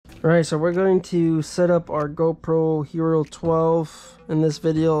Alright, so we're going to set up our GoPro Hero 12 in this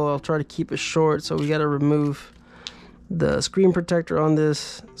video. I'll try to keep it short, so we got to remove the screen protector on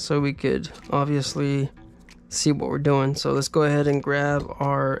this so we could obviously see what we're doing. So let's go ahead and grab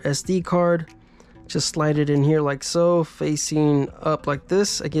our SD card, just slide it in here like so, facing up like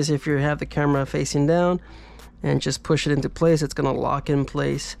this. I guess if you have the camera facing down, and just push it into place, it's gonna lock in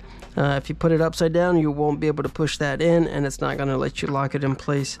place. If you put it upside down, you won't be able to push that in, and it's not gonna let you lock it in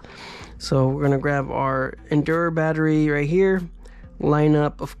place. So we're gonna grab our Endure battery right here, line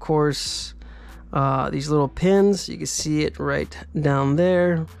up, of course, these little pins. You can see it right down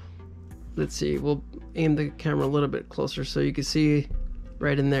there. Let's see, we'll aim the camera a little bit closer so you can see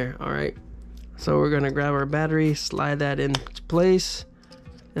right in there. All right, so we're gonna grab our battery, slide that into place,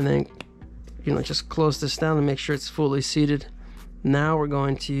 and then just close this down and make sure it's fully seated. Now we're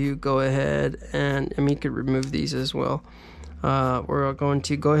going to go ahead and, you could remove these as well. We're going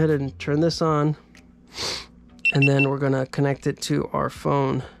to go ahead and turn this on, and then we're gonna connect it to our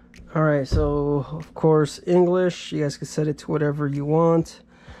phone. All right, so of course English, you guys can set it to whatever you want.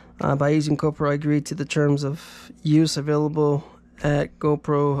 By using GoPro, I agree to the terms of use available at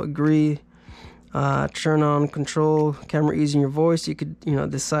GoPro. Agree. Turn on control camera using your voice. You could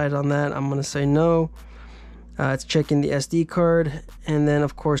decide on that. I'm gonna say no. It's checking the SD card, and then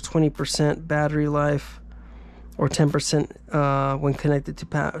of course 20% battery life, or 10% when connected to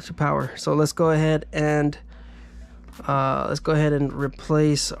power. So let's go ahead and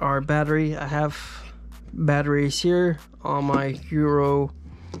replace our battery. I have batteries here on my Hero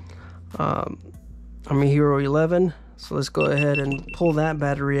Hero 11. So let's go ahead and pull that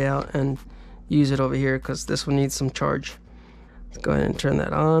battery out and use it over here, because this one needs some charge. Let's go ahead and turn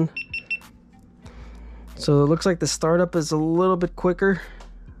that on. So it looks like the startup is a little bit quicker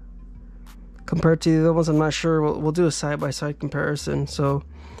compared to the other ones. I'm not sure. We'll do a side-by-side comparison. So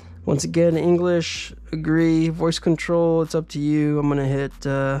once again, English, agree. Voice control, it's up to you. I'm gonna hit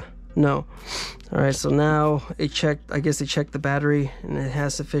no. All right, so now it checked. I guess they checked the battery and it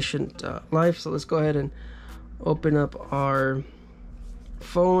has sufficient life. So let's go ahead and open up our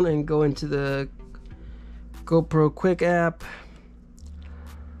phone and go into the GoPro Quik app,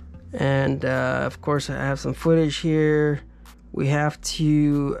 and of course I have some footage here. We have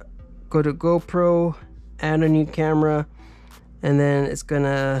to go to GoPro, add a new camera, and then it's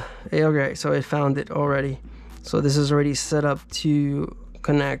gonna, okay, so it found it already. So this is already set up to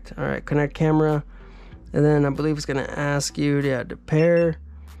connect. All right, connect camera, and then I believe it's gonna ask you to pair,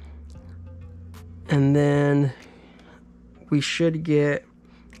 and then we should get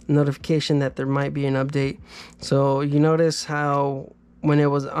notification that there might be an update. So you notice how when it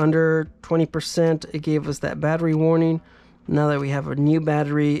was under 20%, it gave us that battery warning. Now that we have a new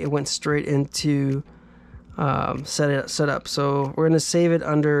battery, it went straight into set up. So we're gonna save it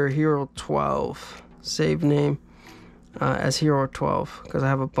under Hero 12, save name as Hero 12, because I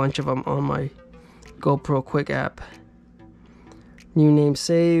have a bunch of them on my GoPro Quik app. New name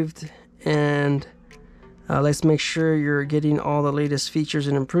saved, and let's make sure you're getting all the latest features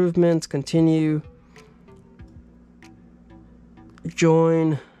and improvements. Continue,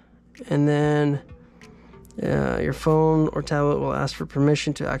 join, and then your phone or tablet will ask for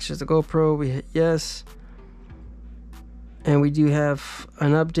permission to access the GoPro. We hit yes, and we do have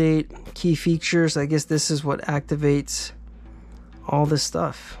an update. Key features, I guess this is what activates all this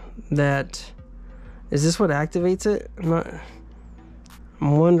stuff. Is this what activates it?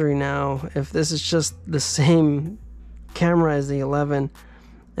 I'm wondering now if this is just the same camera as the 11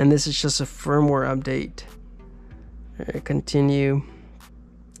 and this is just a firmware update. All right, continue,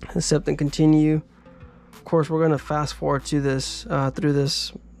 accept and continue. Of course, we're going to fast forward to this through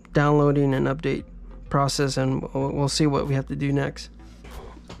this downloading and update process, and we'll see what we have to do next.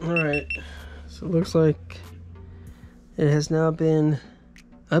 All right, so it looks like it has now been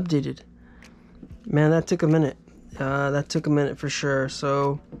updated. Man, that took a minute. That took a minute for sure.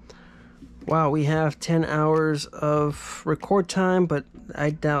 So wow, we have 10 hours of record time, but I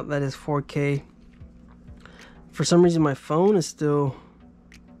doubt that is 4K. For some reason my phone is still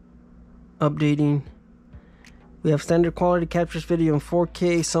updating. We have standard quality, captures video in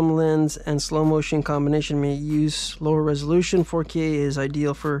 4K. Some lens and slow motion combination may use lower resolution. 4K is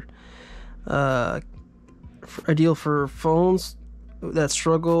ideal for phones that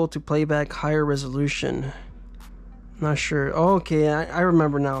struggle to play back higher resolution. Not sure. Oh, okay, I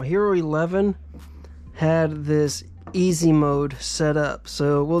remember now. Hero 11 had this easy mode set up,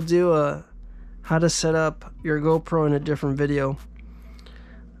 so we'll do a how to set up your GoPro in a different video.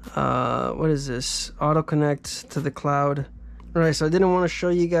 What is this? Auto connect to the cloud. Alright, so I didn't want to show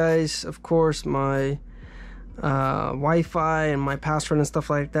you guys, of course, my Wi-Fi and my password and stuff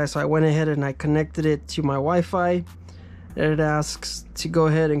like that. So I went ahead and I connected it to my Wi-Fi. It asks to go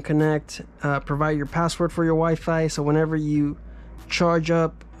ahead and connect, provide your password for your Wi-Fi. So whenever you charge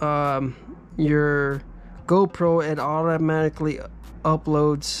up your GoPro, it automatically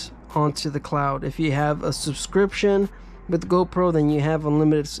uploads onto the cloud. If you have a subscription with GoPro, then you have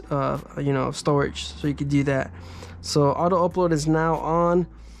unlimited storage, so you could do that. So auto upload is now on.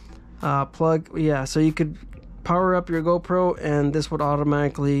 So you could power up your GoPro and this would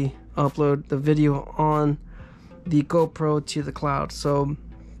automatically upload the video on the GoPro to the cloud. So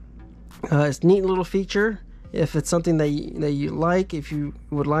it's a neat little feature. If it's something that you like, if you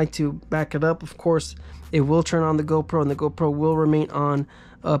would like to back it up, of course it will turn on the GoPro and the GoPro will remain on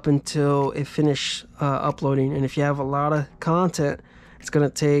up until it finish uploading. And if you have a lot of content, it's gonna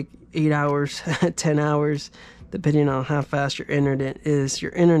take 8 hours 10 hours, depending on how fast your internet is.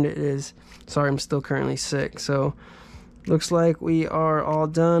 Sorry, I'm still currently sick. So looks like we are all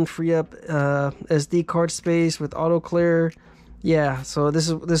done. Free up SD card space with auto clear. Yeah, so this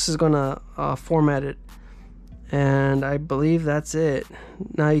is gonna format it, and I believe that's it.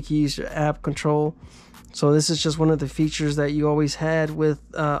 Now you can use your app control. So this is just one of the features that you always had with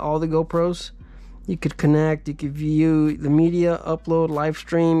all the GoPros. You could connect, you could view the media, upload, live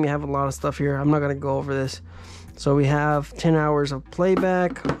stream. You have a lot of stuff here. I'm not gonna go over this. So we have 10 hours of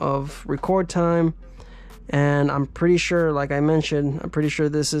playback, of record time, and I'm pretty sure, like I mentioned, I'm pretty sure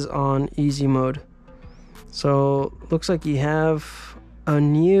this is on easy mode. So looks like you have a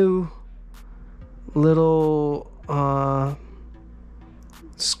new little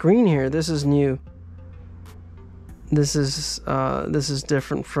screen here. This is new. This is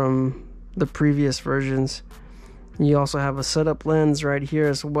different from the previous versions. You also have a setup lens right here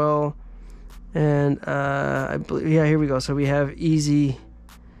as well, and I believe, yeah, here we go. So we have easy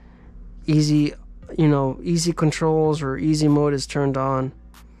controls, or easy mode is turned on,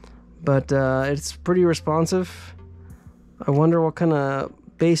 but it's pretty responsive. I wonder what kind of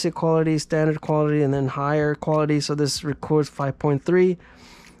basic quality, standard quality, and then higher quality. So this records 5.3,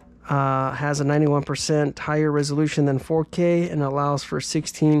 has a 91% higher resolution than 4K, and allows for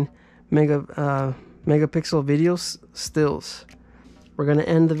 16 megapixel video stills. We're gonna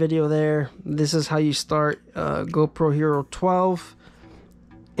end the video there. This is how you start GoPro Hero 12.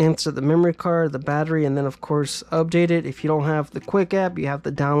 Enter the memory card, the battery, and then of course update it. If you don't have the Quik app, you have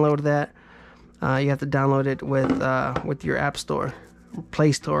to download that. You have to download it with your app store,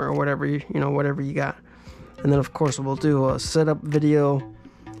 Play Store, or whatever whatever you got. And then of course we'll do a setup video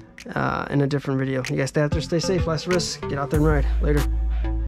in a different video. You guys stay out there, stay safe, less risk, get out there and ride. Later.